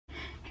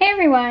Hey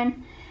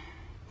everyone!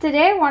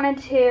 Today I wanted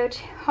to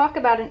talk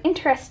about an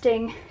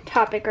interesting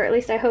topic, or at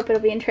least I hope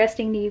it'll be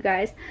interesting to you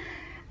guys.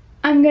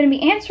 I'm going to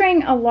be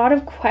answering a lot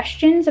of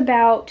questions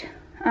about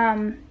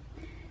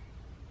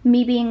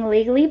me being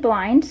legally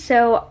blind.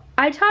 So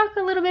I talk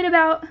a little bit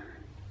about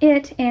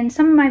it in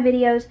some of my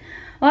videos.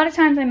 A lot of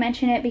times I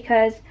mention it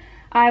because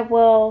I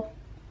will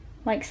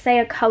like say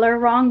a color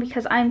wrong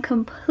because I'm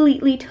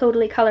completely,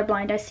 totally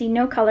colorblind. I see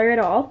no color at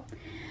all.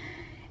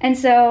 And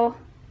so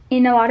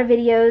in a lot of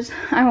videos,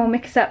 I will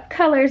mix up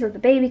colors of the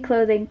baby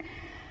clothing.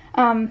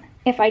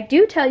 If I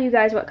do tell you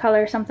guys what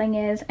color something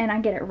is and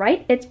I get it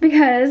right, it's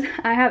because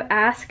I have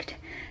asked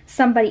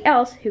somebody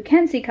else who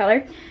can see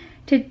color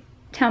to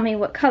tell me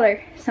what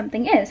color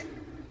something is.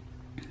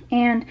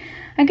 And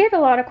I get a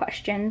lot of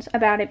questions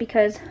about it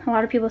because a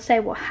lot of people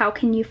say, well, how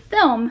can you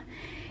film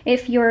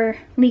if you're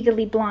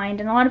legally blind?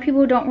 And a lot of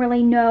people don't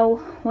really know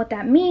what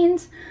that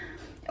means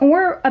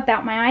or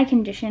about my eye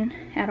condition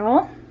at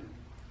all.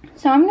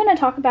 So I'm going to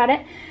talk about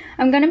it.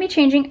 I'm going to be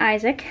changing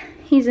Isaac.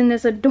 He's in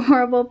this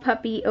adorable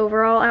puppy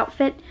overall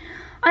outfit.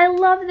 I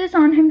love this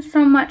on him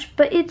so much,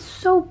 but it's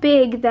so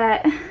big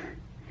that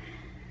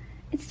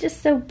it's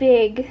just so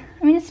big.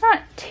 I mean, it's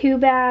not too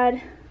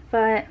bad,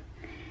 but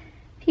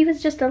if he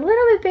was just a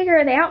little bit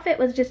bigger, the outfit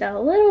was just a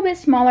little bit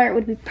smaller, it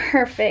would be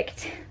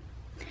perfect.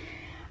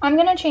 I'm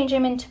going to change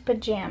him into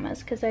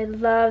pajamas because I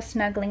love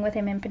snuggling with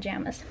him in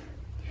pajamas.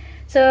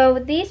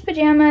 So these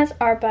pajamas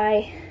are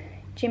by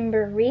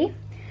Gymboree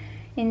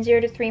in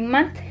 0 to 3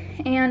 month,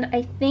 and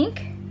I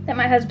think that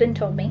my husband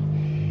told me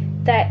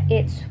that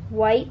it's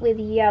white with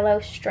yellow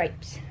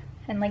stripes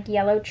and like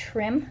yellow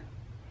trim.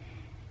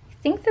 I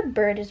think the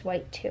bird is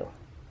white too.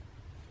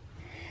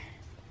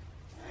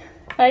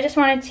 But I just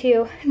wanted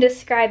to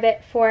describe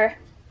it for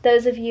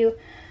those of you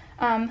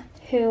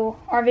who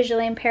are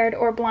visually impaired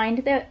or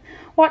blind that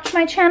watch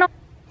my channel,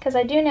 because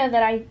I do know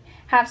that I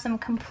have some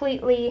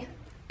completely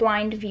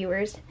blind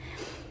viewers.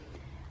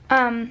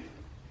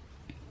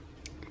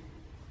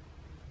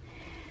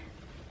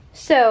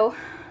 So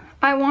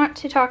I want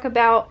to talk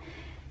about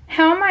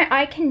how my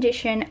eye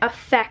condition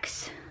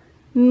affects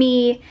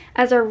me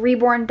as a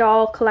reborn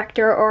doll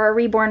collector or a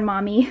reborn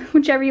mommy,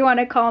 whichever you want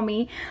to call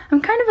me.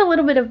 I'm kind of a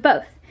little bit of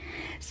both.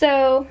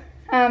 So,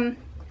 and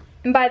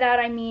by that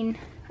I mean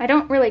I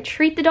don't really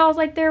treat the dolls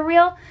like they're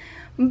real,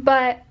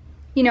 but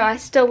you know, I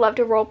still love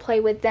to role play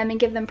with them and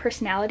give them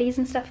personalities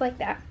and stuff like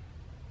that.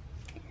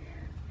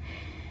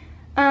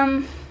 How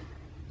am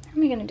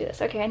I gonna do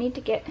this? Okay, I need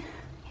to get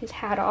his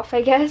hat off,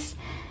 I guess,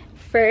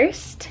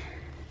 first.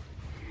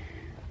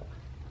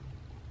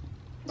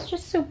 It's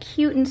just so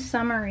cute and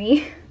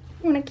summery.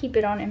 I want to keep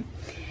it on him.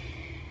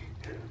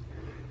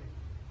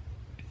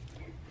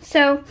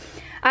 So,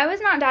 I was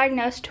not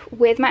diagnosed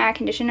with my eye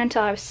condition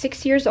until I was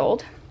 6 years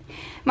old.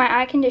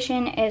 My eye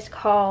condition is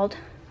called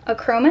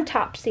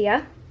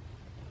Achromatopsia.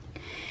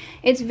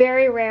 It's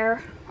very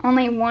rare.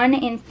 Only 1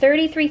 in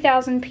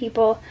 33,000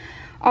 people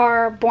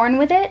are born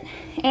with it,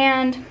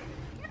 and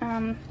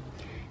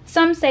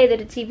some say that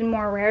it's even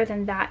more rare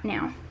than that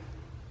now.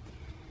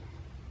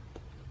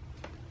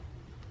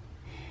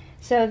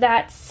 So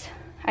that's,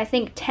 I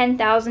think,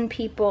 10,000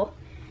 people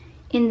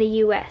in the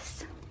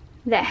US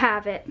that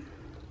have it.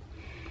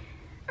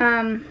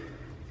 This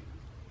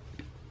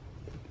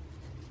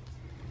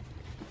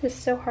is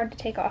so hard to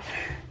take off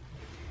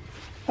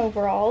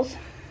overalls.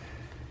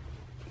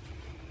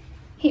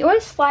 He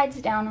always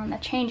slides down on the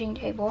changing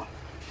table,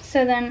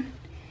 so then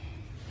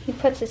he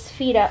puts his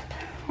feet up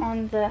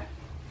on the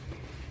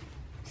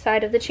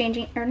side of the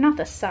changing, or not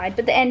the side,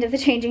 but the end of the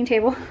changing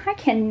table. I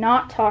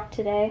cannot talk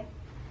today.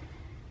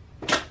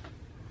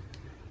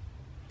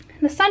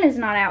 The sun is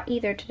not out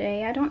either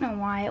today. I don't know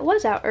why. It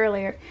was out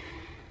earlier.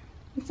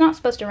 It's not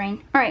supposed to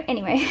rain. Alright,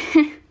 anyway,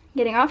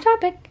 getting off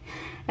topic.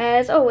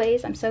 As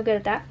always, I'm so good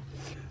at that.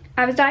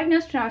 I was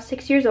diagnosed when I was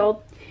 6 years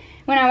old.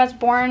 When I was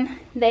born,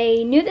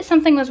 they knew that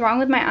something was wrong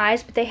with my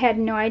eyes, but they had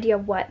no idea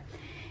what.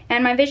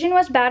 And my vision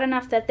was bad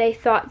enough that they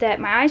thought that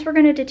my eyes were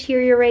going to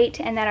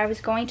deteriorate and that I was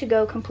going to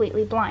go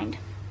completely blind.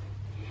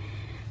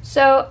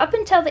 So up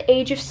until the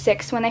age of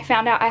 6, when they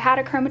found out I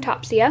had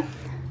achromatopsia,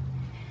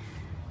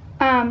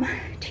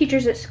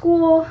 teachers at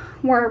school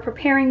were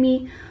preparing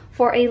me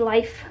for a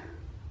life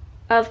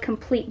of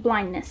complete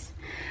blindness.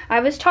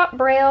 I was taught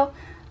Braille.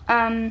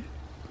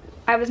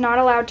 I was not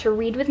allowed to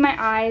read with my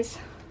eyes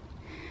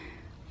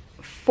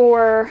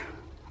for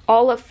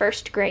all of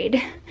 1st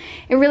grade.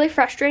 It really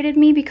frustrated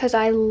me because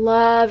I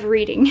love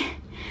reading.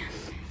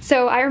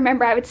 So I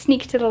remember I would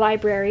sneak to the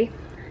library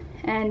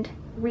and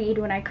read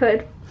when I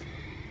could.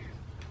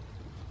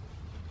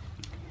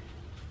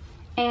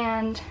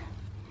 And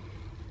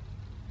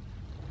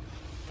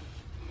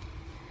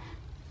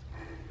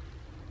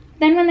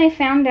then when they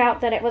found out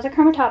that it was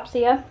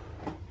achromatopsia,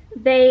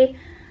 they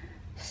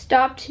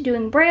stopped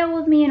doing Braille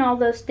with me and all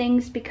those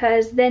things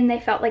because then they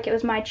felt like it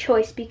was my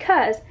choice,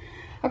 because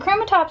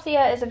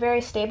achromatopsia is a very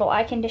stable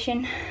eye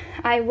condition.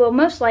 I will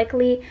most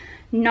likely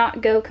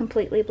not go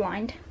completely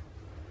blind.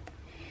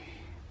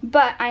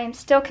 But I am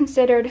still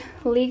considered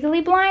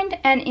legally blind,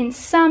 and in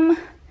some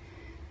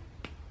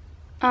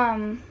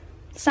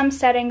some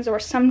settings or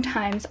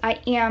sometimes I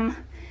am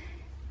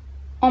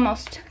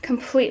almost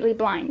completely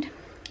blind,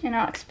 and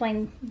I'll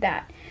explain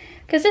that.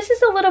 Because this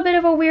is a little bit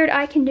of a weird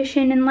eye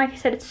condition, and like I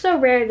said, it's so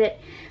rare that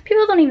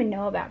people don't even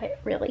know about it,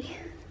 really.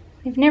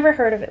 They've never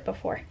heard of it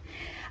before.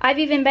 I've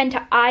even been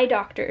to eye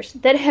doctors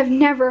that have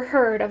never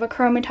heard of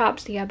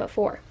achromatopsia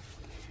before.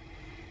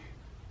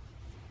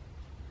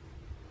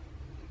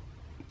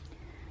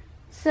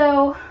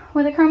 So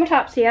with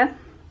achromatopsia,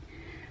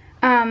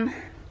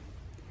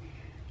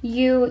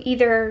 you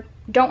either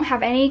don't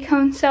have any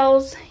cone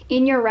cells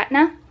in your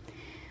retina,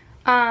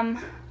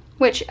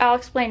 which I'll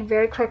explain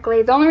very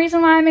quickly. The only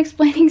reason why I'm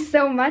explaining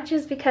so much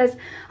is because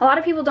a lot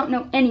of people don't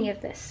know any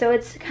of this. So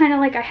it's kind of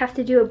like I have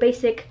to do a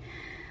basic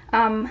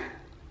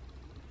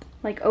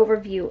like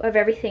overview of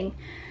everything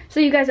so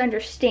you guys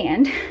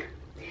understand.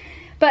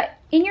 But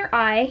in your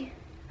eye,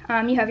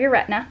 you have your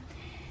retina.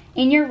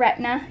 In your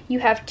retina, you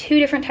have two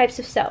different types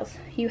of cells.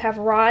 You have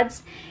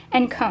rods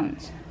and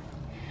cones.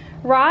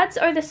 Rods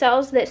are the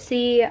cells that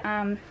see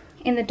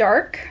in the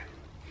dark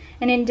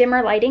and in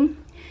dimmer lighting.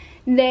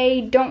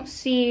 They don't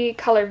see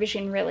color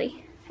vision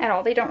really at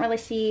all. They don't really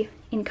see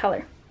in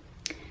color.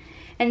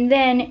 And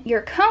then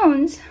your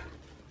cones,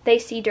 they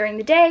see during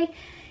the day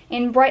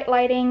in bright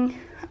lighting,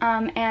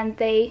 and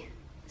they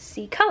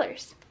see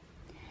colors.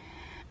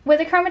 With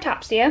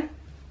achromatopsia,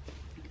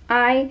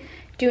 I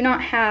do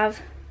not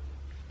have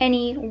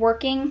any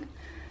working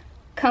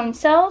cone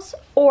cells,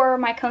 or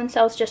my cone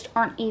cells just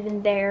aren't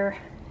even there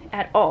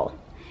at all.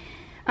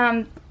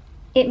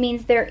 It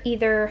means they're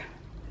either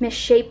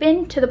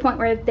misshapen to the point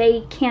where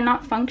they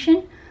cannot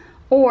function,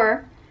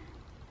 or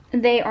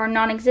they are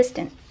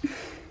non-existent.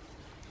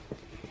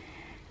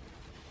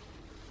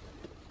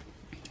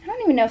 I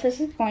don't even know if this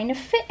is going to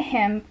fit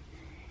him.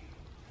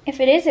 If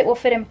it is, it will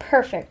fit him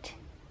perfect.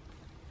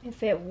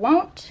 If it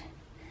won't,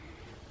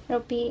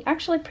 it'll be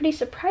actually pretty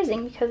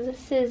surprising because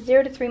this is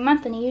 0 to 3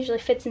 months and he usually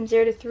fits in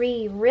 0 to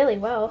 3 really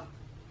well.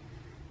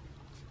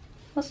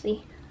 We'll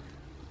see.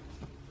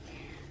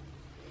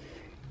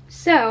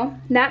 So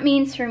that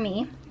means for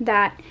me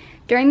that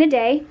during the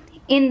day,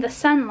 in the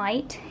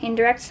sunlight, in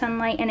direct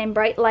sunlight and in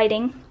bright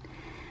lighting,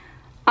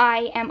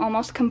 I am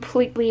almost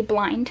completely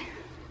blind.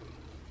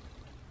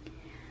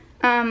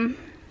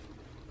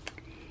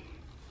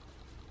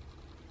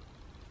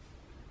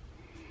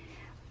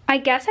 I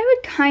guess I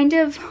would kind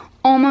of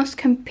almost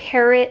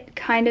compare it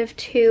kind of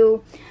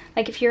to,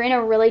 like if you're in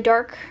a really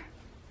dark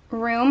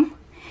room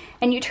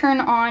and you turn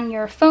on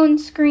your phone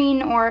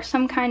screen or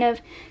some kind of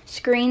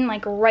screen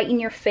like right in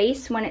your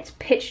face when it's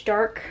pitch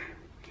dark,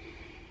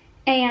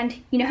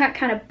 and you know how it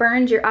kind of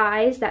burns your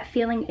eyes, that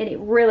feeling, it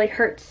really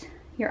hurts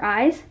your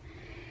eyes.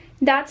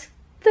 That's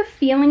the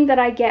feeling that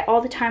I get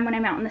all the time when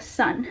I'm out in the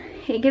sun.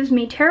 It gives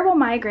me terrible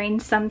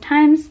migraines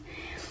sometimes,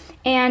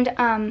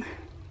 and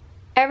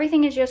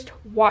everything is just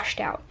washed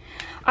out.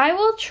 I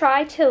will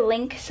try to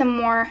link some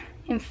more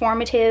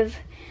informative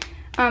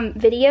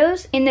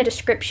videos in the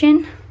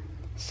description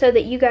so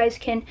that you guys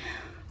can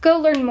go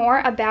learn more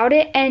about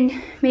it and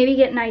maybe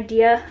get an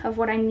idea of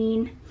what I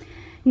mean.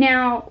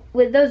 Now,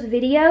 with those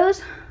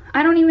videos,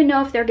 I don't even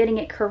know if they're getting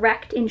it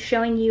correct in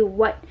showing you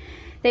what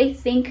they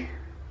think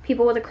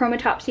people with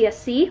achromatopsia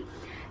see,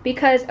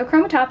 because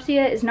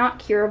achromatopsia is not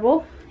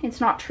curable, it's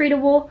not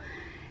treatable.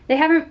 They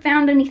haven't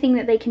found anything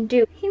that they can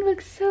do. He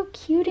looks so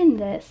cute in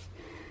this.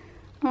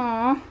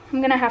 Aw,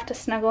 I'm gonna have to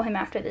snuggle him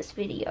after this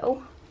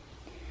video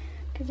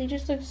because he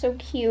just looks so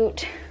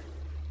cute.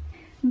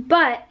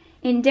 But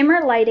in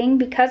dimmer lighting,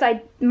 because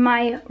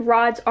my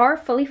rods are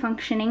fully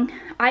functioning,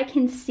 I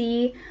can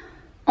see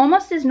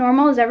almost as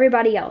normal as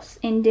everybody else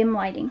in dim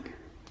lighting.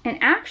 And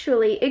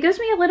actually, it gives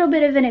me a little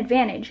bit of an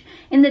advantage.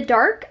 In the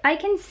dark, I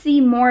can see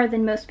more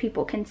than most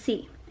people can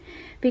see,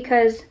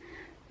 because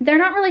they're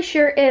not really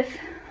sure if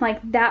like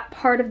that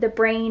part of the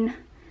brain,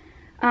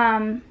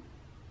 you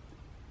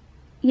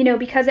know,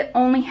 because it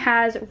only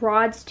has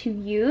rods to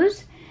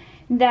use,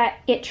 that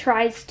it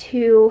tries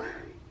to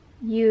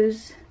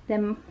use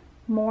them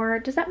more.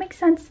 Does that make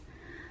sense?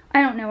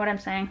 I don't know what I'm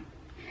saying.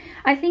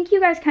 I think you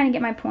guys kind of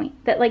get my point,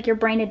 that like your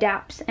brain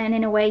adapts, and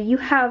in a way you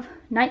have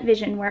night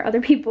vision where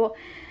other people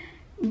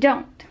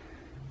don't.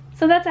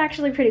 So that's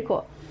actually pretty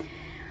cool.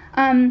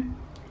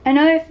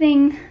 Another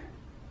thing,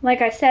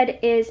 like I said,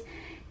 is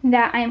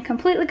that I am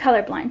completely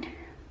colorblind.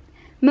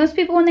 Most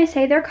people, when they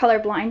say they're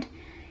colorblind,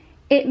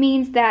 it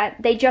means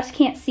that they just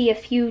can't see a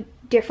few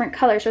different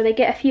colors, or they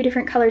get a few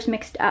different colors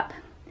mixed up.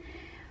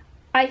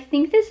 I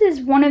think this is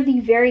one of the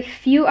very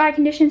few eye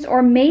conditions,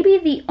 or maybe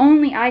the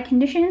only eye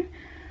condition,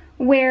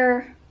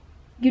 where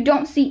you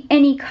don't see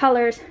any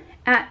colors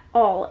at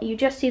all. You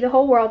just see the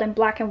whole world in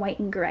black and white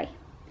and gray.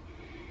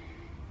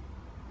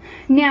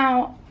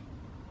 Now,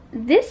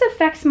 this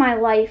affects my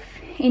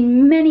life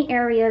in many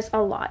areas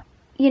a lot.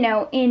 You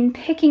know, in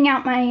picking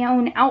out my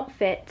own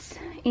outfits,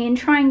 in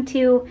trying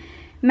to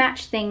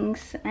match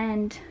things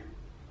and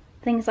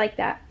things like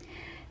that.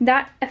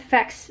 That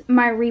affects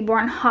my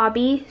Reborn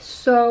hobby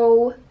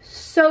so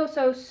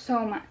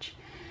much.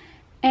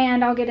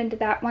 and I'll get into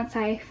that once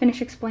I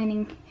finish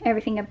explaining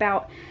everything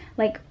about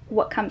like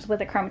what comes with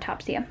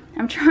achromatopsia.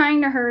 I'm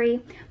trying to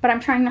hurry, but I'm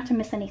trying not to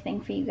miss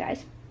anything for you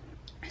guys.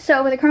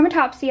 So with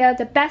achromatopsia,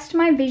 the best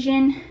my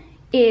vision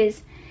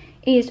is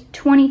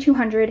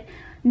 2200.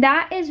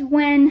 That is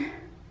when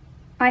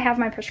I have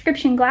my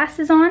prescription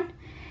glasses on,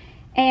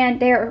 and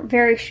they're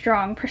very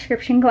strong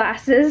prescription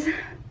glasses,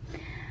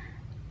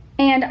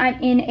 and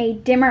I'm in a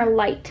dimmer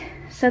light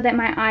so that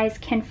my eyes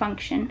can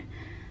function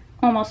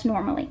almost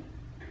normally.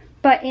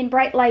 But in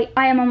bright light,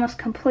 I am almost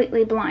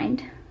completely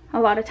blind a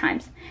lot of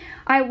times.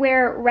 I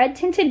wear red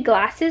tinted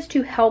glasses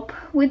to help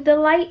with the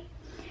light.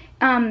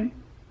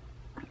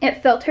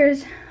 It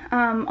filters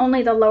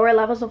only the lower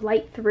levels of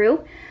light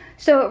through,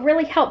 so it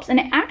really helps, and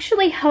it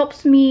actually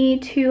helps me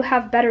to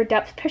have better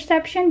depth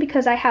perception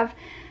because I have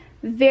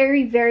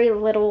very, very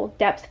little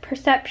depth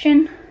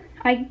perception.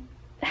 I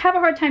have a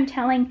hard time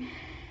telling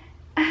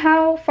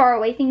how far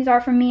away things are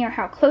from me or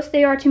how close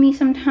they are to me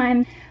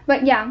sometimes.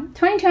 But yeah,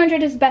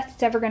 2200 is the best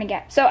it's ever gonna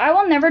get. So I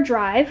will never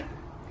drive.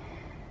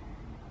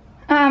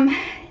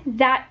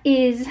 That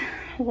is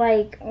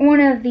like one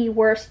of the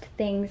worst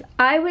things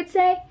I would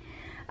say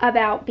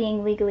about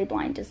being legally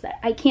blind, is that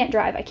I can't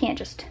drive. I can't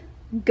just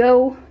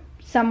go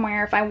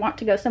somewhere. If I want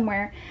to go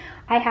somewhere,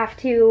 I have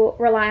to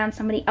rely on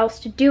somebody else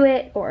to do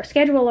it or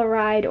schedule a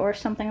ride or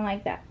something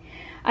like that.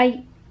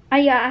 I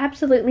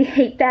absolutely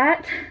hate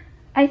that.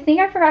 I think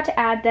I forgot to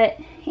add that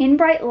in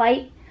bright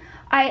light,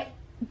 I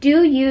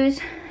do use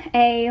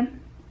a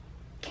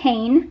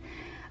cane,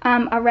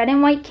 a red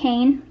and white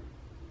cane.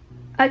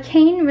 A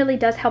cane really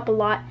does help a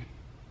lot.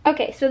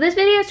 Okay, so this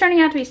video is turning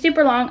out to be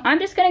super long. I'm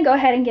just gonna go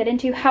ahead and get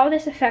into how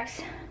this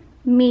affects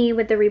me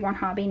with the Reborn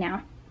hobby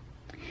now.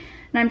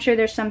 And I'm sure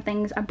there's some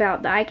things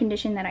about the eye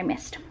condition that I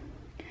missed.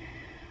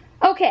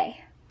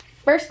 Okay,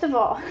 first of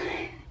all,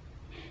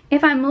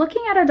 if I'm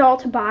looking at a doll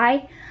to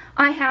buy,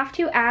 I have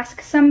to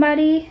ask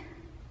somebody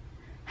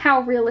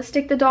how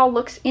realistic the doll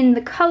looks in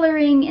the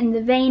coloring, in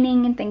the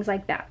veining, and things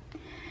like that.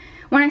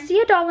 When I see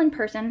a doll in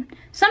person,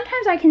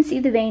 sometimes I can see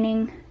the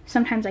veining,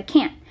 sometimes I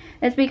can't.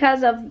 It's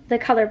because of the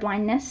color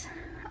blindness.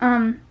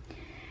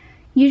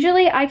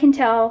 Usually I can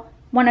tell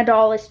when a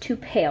doll is too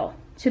pale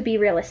to be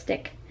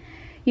realistic.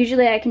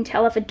 Usually I can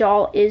tell if a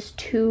doll is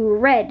too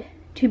red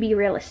to be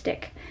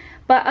realistic.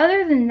 But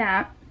other than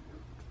that,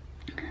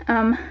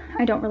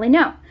 I don't really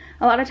know.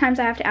 A lot of times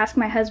I have to ask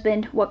my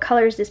husband, what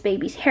color is this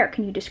baby's hair?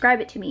 Can you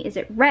describe it to me? Is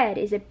it red?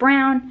 Is it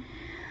brown?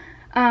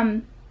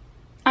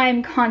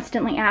 I'm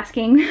constantly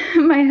asking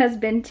my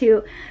husband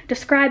to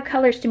describe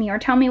colors to me or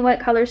tell me what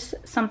colors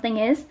something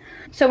is.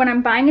 So when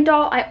I'm buying a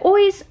doll, I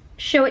always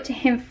show it to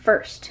him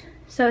first.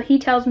 So he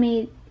tells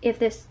me if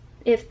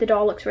the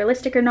doll looks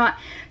realistic or not.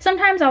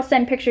 Sometimes I'll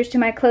send pictures to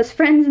my close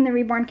friends in the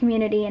Reborn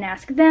community and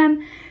ask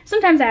them.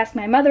 Sometimes I ask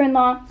my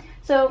mother-in-law.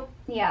 So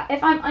yeah,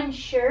 if I'm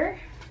unsure,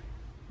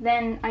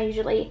 then I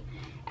usually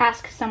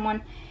ask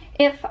someone.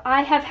 If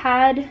I have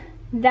had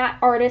that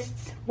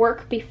artist's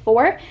work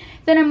before,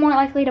 then I'm more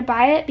likely to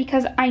buy it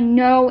because I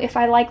know if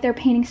I like their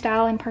painting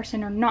style in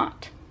person or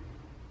not.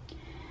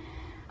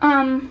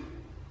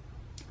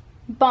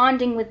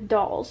 Bonding with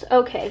dolls.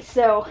 Okay,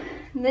 so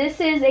this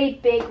is a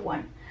big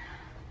one.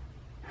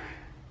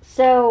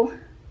 So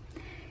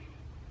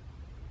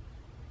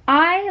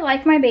I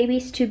like my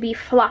babies to be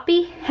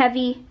floppy,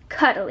 heavy,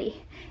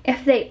 cuddly.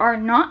 If they are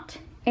not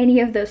any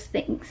of those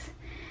things,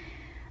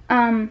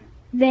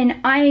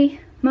 then I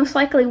most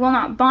likely will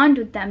not bond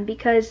with them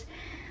because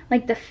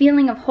like the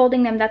feeling of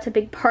holding them, that's a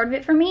big part of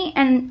it for me.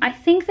 And I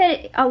think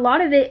that a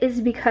lot of it is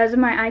because of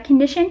my eye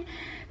condition,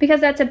 because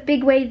that's a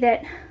big way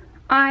that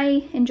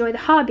I enjoy the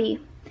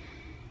hobby,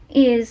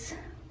 is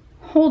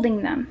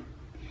holding them.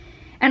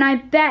 And I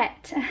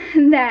bet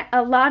that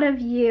a lot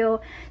of you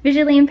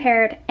visually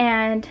impaired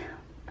and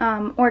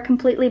or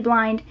completely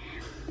blind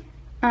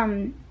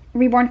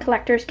Reborn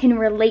collectors can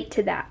relate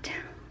to that.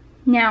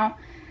 Now,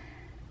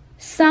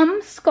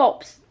 some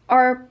sculpts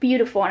are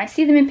beautiful, and I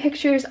see them in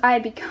pictures, I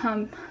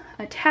become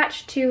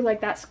attached to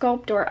like that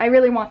sculpt, or I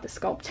really want the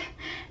sculpt.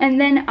 And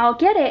then I'll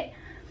get it,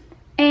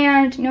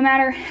 and no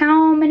matter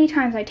how many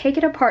times I take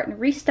it apart and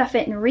restuff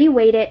it and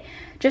reweight it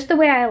just the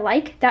way I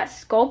like, that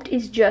sculpt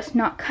is just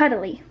not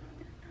cuddly.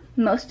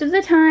 Most of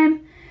the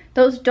time,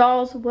 those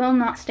dolls will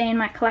not stay in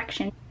my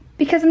collection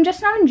because I'm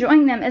just not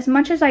enjoying them as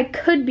much as I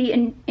could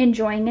be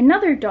enjoying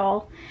another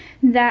doll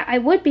that I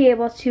would be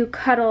able to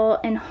cuddle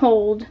and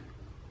hold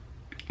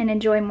and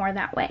enjoy more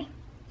that way.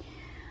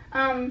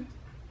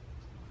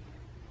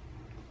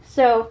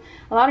 So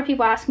a lot of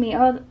people ask me,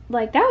 oh,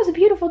 like, that was a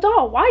beautiful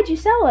doll, why'd you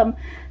sell them?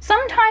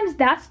 Sometimes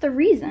that's the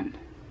reason.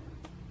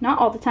 Not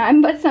all the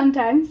time, but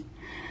sometimes.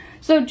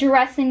 So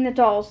dressing the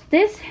dolls.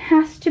 This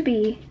has to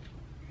be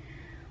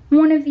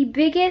one of the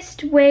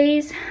biggest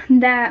ways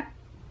that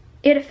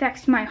it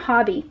affects my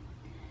hobby.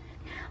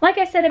 Like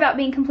I said about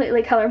being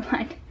completely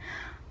colorblind,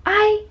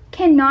 I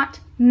cannot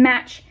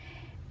match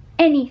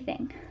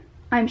anything.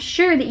 I'm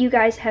sure that you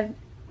guys have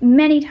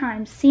many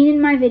times seen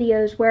in my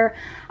videos where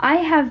I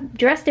have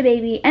dressed a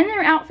baby and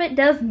their outfit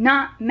does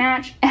not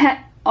match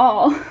at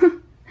all.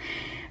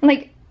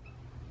 Like,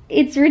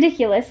 it's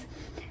ridiculous.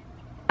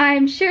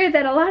 I'm sure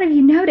that a lot of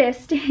you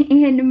noticed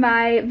in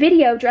my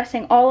video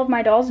dressing all of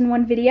my dolls in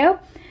one video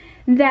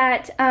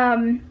that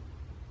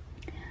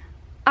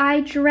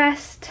I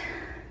dressed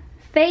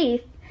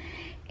Faith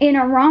in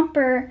a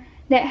romper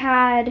that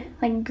had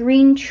like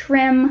green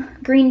trim,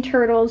 green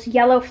turtles,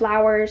 yellow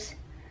flowers,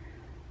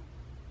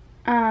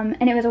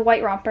 and it was a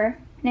white romper,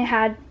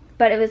 and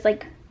but it was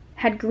like,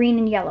 had green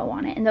and yellow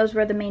on it, and those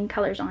were the main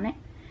colors on it.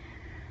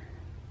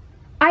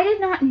 I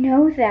did not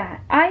know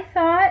that. I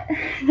thought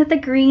that the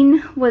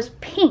green was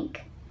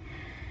pink.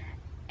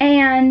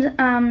 And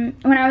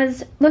when I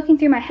was looking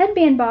through my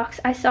headband box,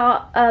 I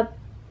saw a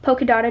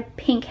polka dotted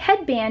pink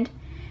headband,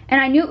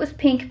 and I knew it was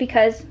pink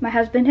because my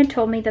husband had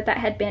told me that that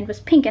headband was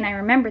pink, and I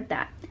remembered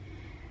that.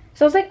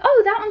 So I was like,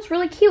 oh, that one's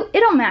really cute.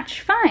 It'll match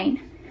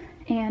fine.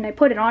 And I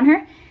put it on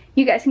her.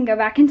 You guys can go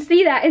back and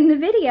see that in the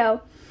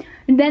video.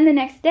 And then the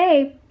next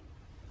day,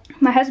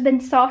 my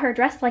husband saw her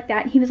dressed like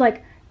that, and he was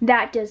like,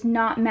 that does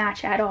not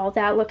match at all.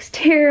 That looks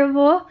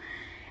terrible.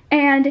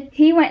 And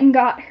he went and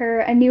got her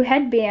a new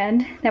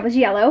headband that was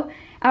yellow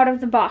out of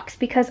the box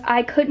because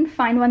I couldn't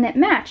find one that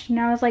matched. And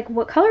I was like,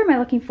 what color am I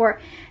looking for?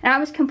 And I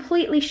was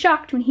completely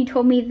shocked when he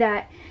told me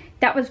that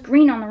that was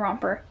green on the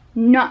romper,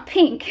 not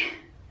pink.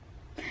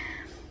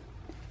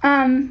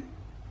 And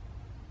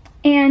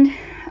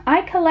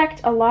I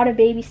collect a lot of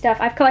baby stuff.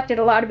 I've collected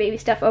a lot of baby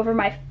stuff over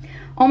my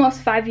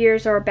almost 5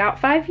 years, or about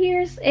 5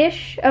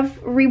 years-ish of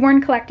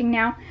Reborn collecting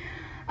now.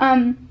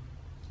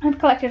 I've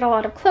collected a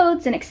lot of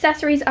clothes and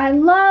accessories. I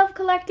love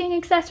collecting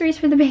accessories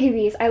for the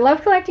babies. I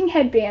love collecting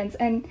headbands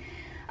and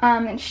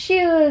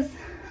shoes.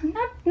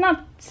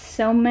 Not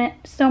so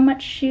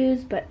much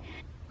shoes, but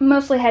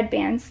mostly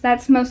headbands.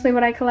 That's mostly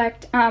what I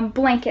collect.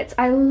 Blankets.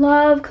 I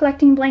love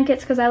collecting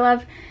blankets because I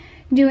love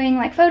doing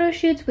like photo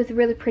shoots with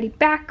really pretty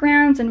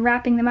backgrounds and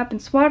wrapping them up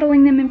and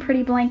swaddling them in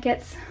pretty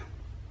blankets.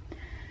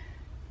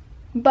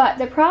 But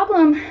the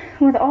problem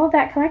with all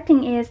that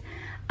collecting is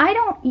I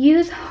don't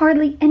use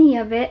hardly any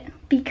of it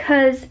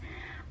because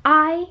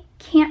I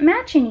can't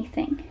match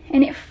anything,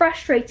 and it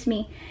frustrates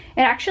me.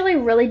 It actually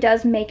really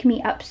does make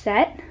me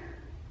upset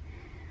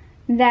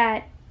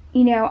that,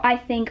 you know, I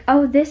think,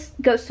 oh, this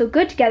goes so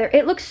good together.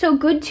 It looks so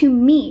good to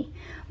me,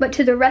 but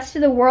to the rest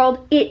of the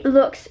world, it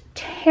looks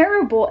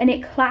terrible, and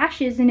it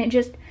clashes, and it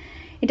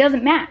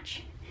doesn't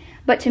match.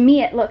 But to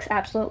me, it looks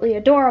absolutely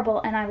adorable,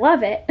 and I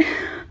love it.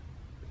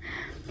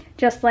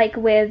 Just like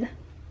with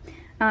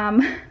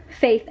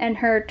Faith and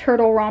her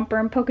turtle romper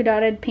and polka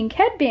dotted pink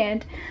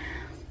headband.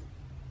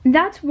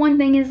 That's one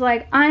thing, is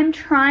like, I'm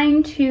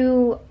trying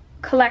to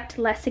collect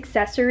less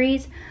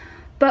accessories,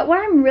 but what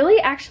I'm really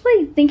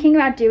actually thinking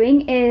about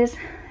doing is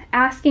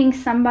asking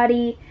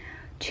somebody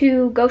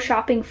to go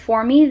shopping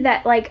for me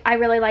that, like, I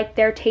really like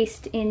their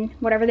taste in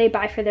whatever they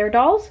buy for their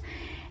dolls,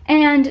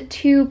 and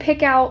to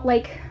pick out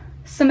like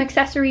some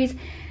accessories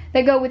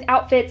that go with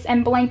outfits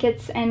and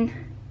blankets and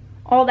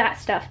all that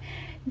stuff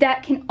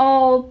that can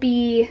all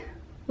be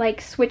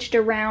like switched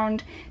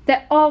around,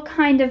 that all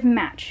kind of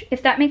match,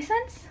 if that makes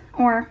sense,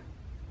 or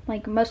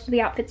like most of the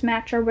outfits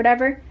match or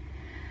whatever,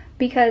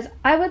 because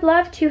I would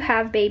love to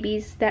have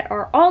babies that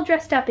are all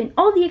dressed up in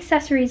all the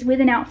accessories with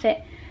an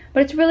outfit,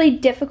 but it's really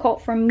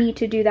difficult for me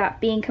to do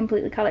that being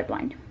completely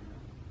colorblind.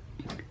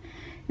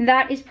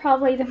 That is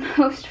probably the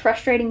most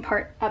frustrating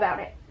part about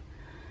it.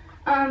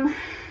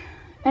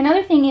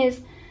 Another thing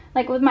is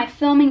like with my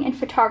filming and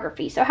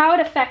photography, so how it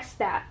affects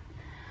that.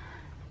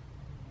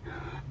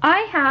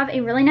 I have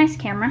a really nice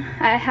camera.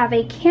 I have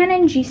a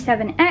Canon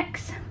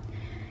G7X.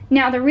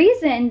 Now the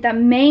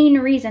main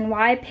reason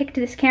why I picked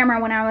this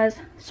camera when I was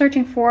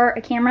searching for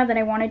a camera that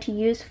I wanted to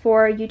use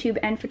for YouTube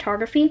and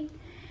photography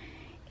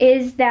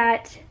is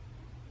that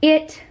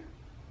it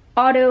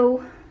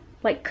auto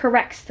like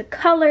corrects the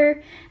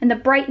color and the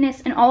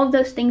brightness and all of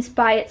those things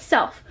by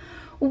itself,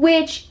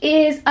 which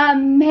is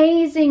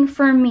amazing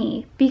for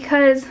me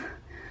because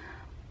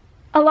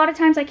a lot of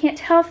times I can't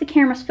tell if the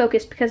camera's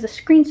focused because the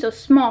screen's so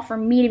small for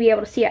me to be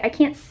able to see it. I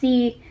can't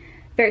see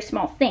very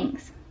small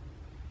things.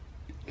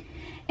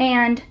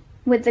 And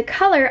with the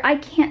color, I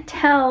can't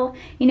tell,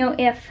 you know,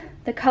 if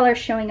the color's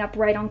showing up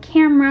right on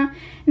camera.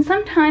 And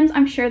sometimes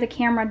I'm sure the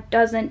camera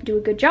doesn't do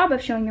a good job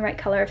of showing the right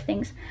color of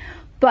things.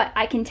 But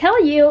I can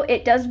tell you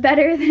it does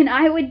better than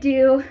I would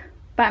do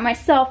by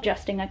myself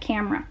adjusting a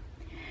camera.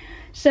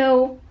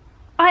 So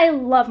I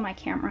love my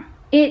camera.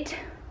 It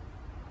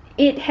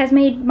has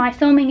made my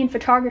filming and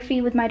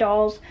photography with my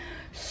dolls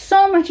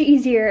so much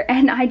easier,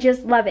 and I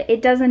just love it.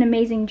 It does an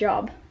amazing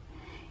job,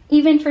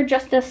 even for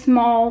just a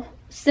small,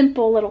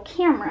 simple little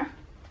camera.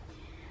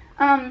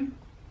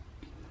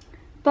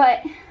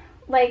 But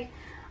like,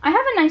 I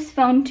have a nice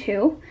phone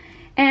too,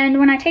 and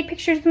when I take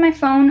pictures with my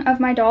phone of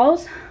my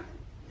dolls,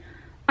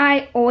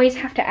 I always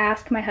have to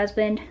ask my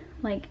husband,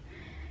 like,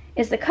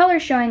 is the color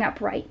showing up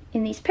right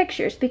in these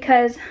pictures?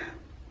 Because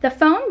the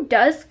phone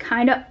does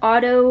kind of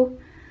auto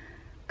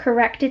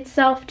correct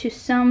itself to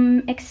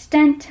some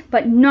extent,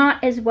 but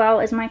not as well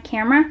as my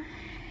camera.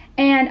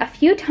 And a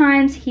few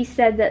times he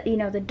said that, you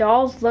know, the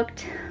dolls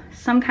looked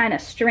some kind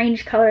of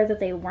strange color that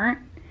they weren't.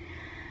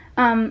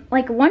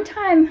 Like one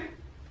time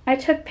I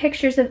took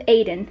pictures of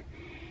Aiden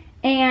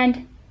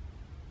and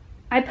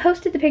I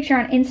posted the picture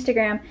on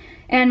Instagram,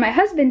 and my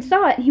husband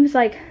saw it and he was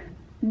like,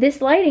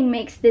 this lighting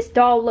makes this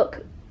doll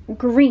look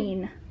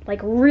green, like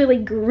really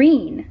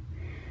green.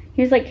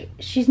 He was like,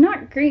 she's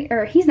not green,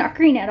 or he's not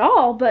green at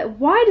all, but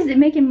why does it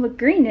make him look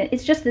green?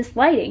 It's just this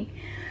lighting.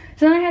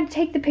 So then I had to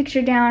take the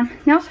picture down.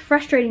 Now it's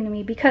frustrating to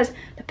me because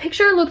the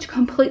picture looked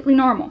completely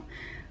normal,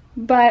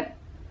 but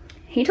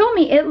he told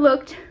me it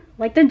looked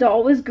like the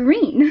doll was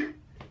green.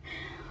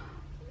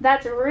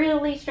 That's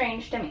really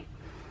strange to me.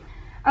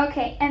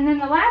 Okay, and then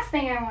the last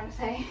thing I want to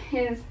say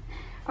is,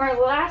 or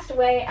the last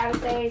way I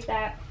would say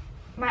that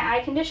my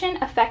eye condition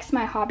affects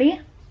my hobby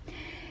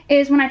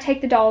is when I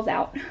take the dolls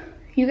out.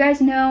 You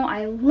guys know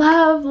I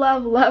love,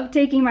 love, love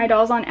taking my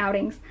dolls on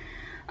outings.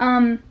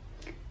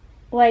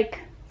 Like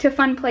to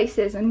fun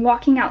places and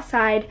walking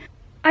outside.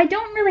 I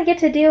don't really get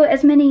to do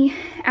as many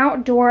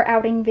outdoor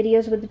outing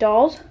videos with the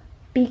dolls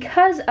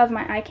because of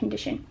my eye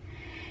condition.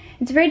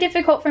 It's very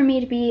difficult for me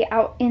to be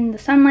out in the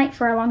sunlight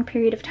for a long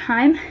period of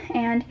time,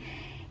 and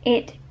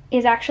it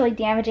is actually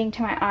damaging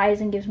to my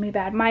eyes and gives me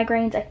bad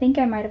migraines. I think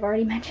I might have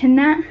already mentioned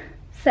that.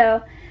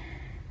 So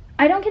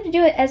I don't get to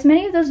do as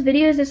many of those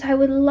videos as I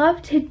would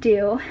love to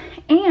do,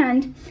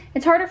 and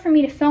it's harder for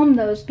me to film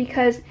those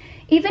because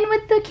even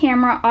with the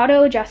camera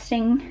auto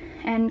adjusting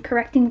and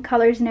correcting the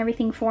colors and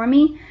everything for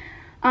me,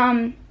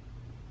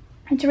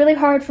 it's really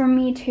hard for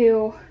me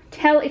to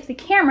tell if the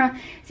camera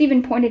is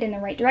even pointed in the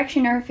right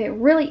direction or if it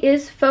really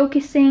is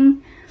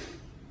focusing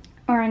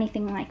or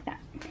anything like that.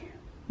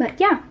 But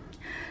yeah,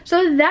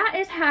 so that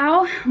is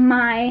how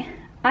my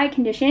eye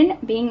condition,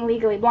 being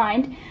legally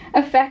blind,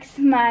 affects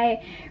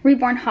my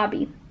Reborn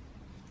hobby.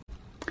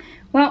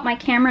 Well, my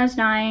camera's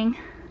dying,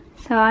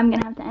 so I'm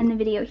gonna have to end the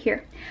video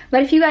here.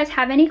 But if you guys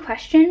have any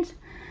questions,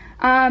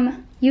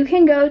 you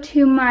can go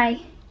to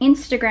my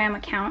Instagram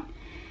account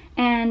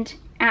and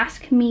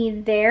ask me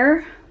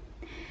there.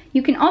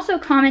 You can also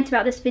comment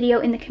about this video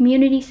in the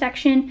community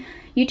section.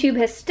 YouTube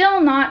has still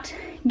not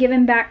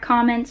given back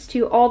comments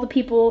to all the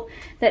people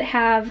that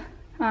have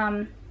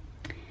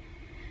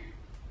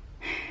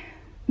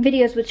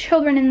videos with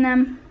children in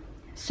them.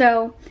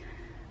 So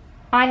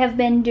I have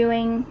been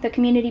doing the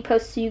community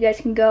posts so you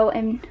guys can go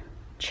and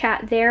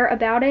chat there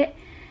about it.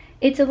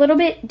 It's a little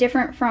bit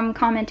different from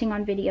commenting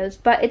on videos,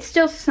 but it's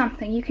still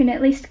something. You can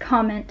at least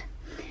comment.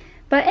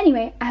 But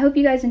anyway, I hope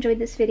you guys enjoyed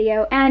this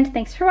video, and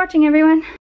thanks for watching, everyone.